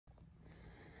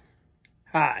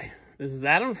Hi, this is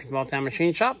Adam from Small Town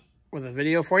Machine Shop with a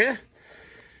video for you.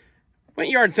 Went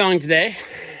yard selling today.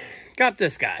 Got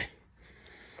this guy.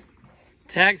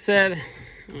 Tag said,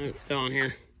 it's still on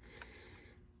here,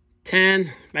 10.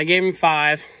 I gave him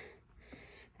 5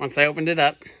 once I opened it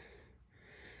up.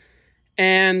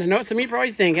 And I know some of you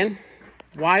probably thinking,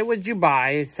 why would you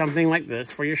buy something like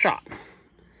this for your shop?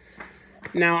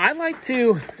 Now, I like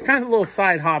to, it's kind of a little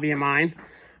side hobby of mine.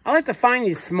 I like to find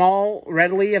these small,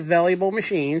 readily available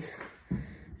machines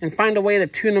and find a way to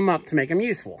tune them up to make them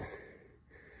useful.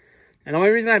 And the only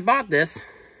reason I bought this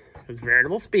is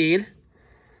variable speed,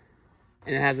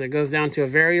 and it goes down to a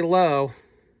very low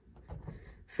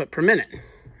foot per minute.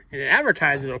 And it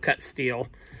advertises it'll cut steel.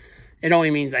 It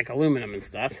only means like aluminum and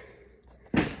stuff.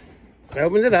 So I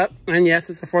opened it up, and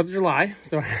yes, it's the 4th of July,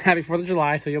 so happy 4th of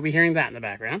July, so you'll be hearing that in the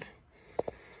background.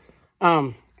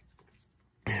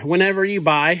 Whenever you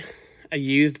buy a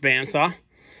used bandsaw,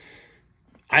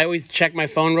 I always check my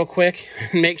phone real quick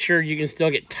and make sure you can still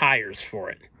get tires for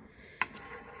it.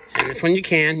 And this one you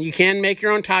can. You can make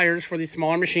your own tires for these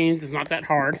smaller machines. It's not that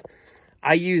hard.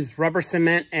 I use rubber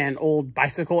cement and old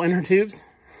bicycle inner tubes,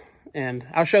 and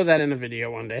I'll show that in a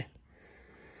video one day.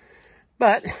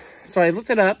 But, so I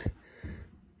looked it up.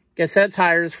 Get a set of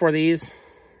tires for these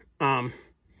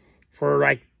for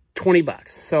like 20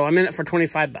 bucks. So I'm in it for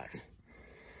 25 bucks.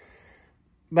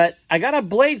 But I got a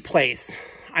blade place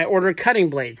I ordered cutting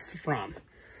blades from.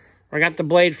 I got the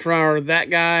blade for that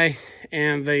guy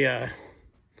and the,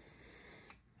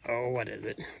 what is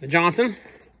it? The Johnson.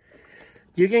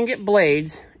 You can get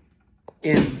blades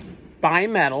in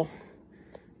bimetal,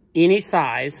 any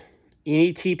size,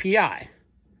 any TPI.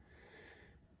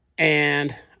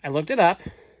 And I looked it up,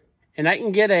 and I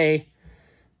can get a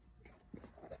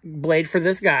blade for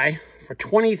this guy for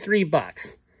 23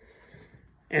 bucks.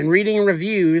 And reading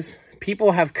reviews,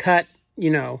 people have cut,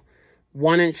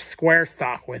 1-inch square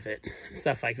stock with it, and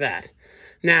stuff like that.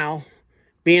 Now,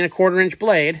 being a 1/4-inch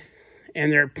blade, and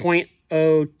they're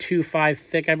 0.025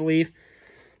 thick, I believe,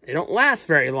 they don't last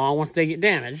very long once they get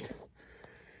damaged.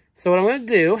 So what I'm going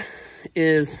to do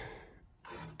is,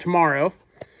 tomorrow,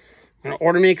 I'm going to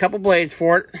order me a couple blades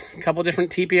for it, a couple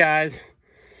different TPIs,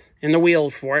 and the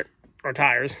wheels for it, or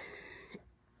tires.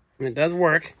 And it does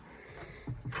work.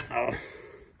 I'll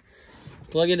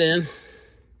plug it in.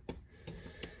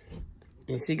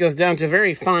 You see, it goes down to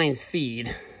very fine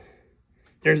feed.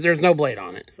 There's no blade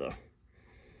on it, so.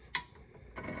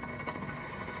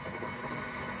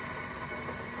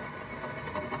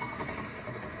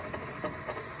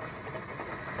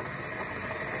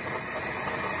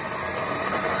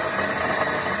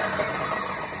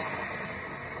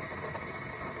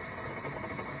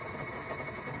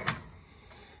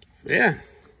 So yeah.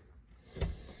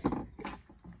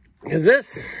 Because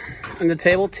this, and the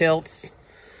table tilts.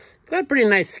 It's got a pretty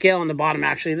nice scale on the bottom,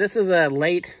 actually. This is a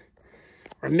late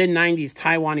or mid-90s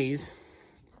Taiwanese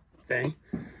thing.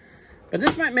 But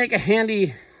this might make a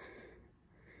handy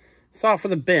saw for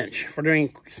the bench, for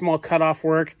doing small cutoff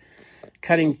work,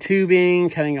 cutting tubing,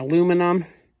 cutting aluminum.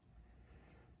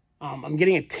 I'm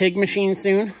getting a TIG machine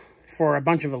soon for a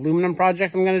bunch of aluminum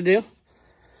projects I'm going to do.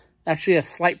 Actually, a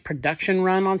slight production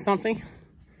run on something.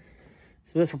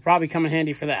 So this will probably come in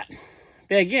handy for that.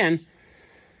 But again,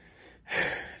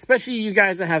 especially you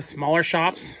guys that have smaller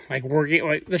shops, like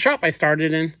the shop I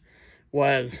started in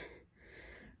was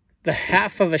the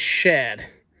half of a shed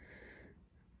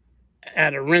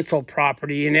at a rental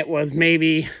property, and it was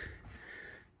maybe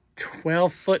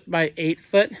 12 foot by 8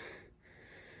 foot.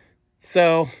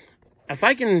 So if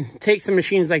I can take some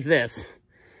machines like this,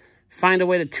 find a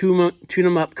way to tune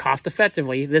them up cost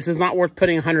effectively, this is not worth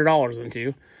putting $100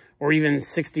 into, or even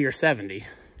 60 or 70.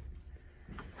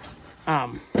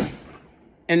 And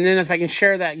then if I can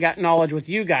share that knowledge with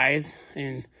you guys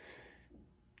and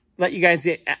let you guys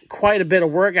get quite a bit of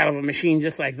work out of a machine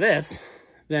just like this,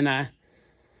 then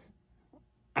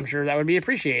I'm sure that would be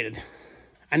appreciated.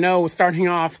 I know starting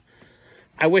off,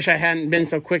 I wish I hadn't been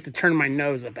so quick to turn my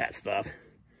nose at that stuff.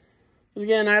 Because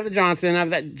again, I have the Johnson, I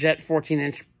have that Jet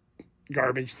 14-inch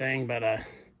garbage thing, but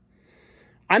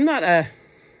I'm not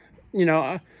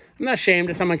I'm not ashamed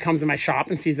if someone comes to my shop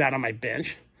and sees that on my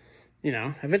bench.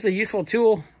 If it's a useful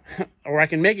tool, or I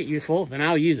can make it useful, then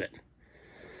I'll use it.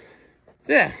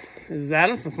 So yeah, this is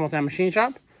Adam from Small Town Machine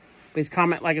Shop. Please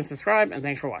comment, like, and subscribe, and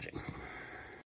thanks for watching.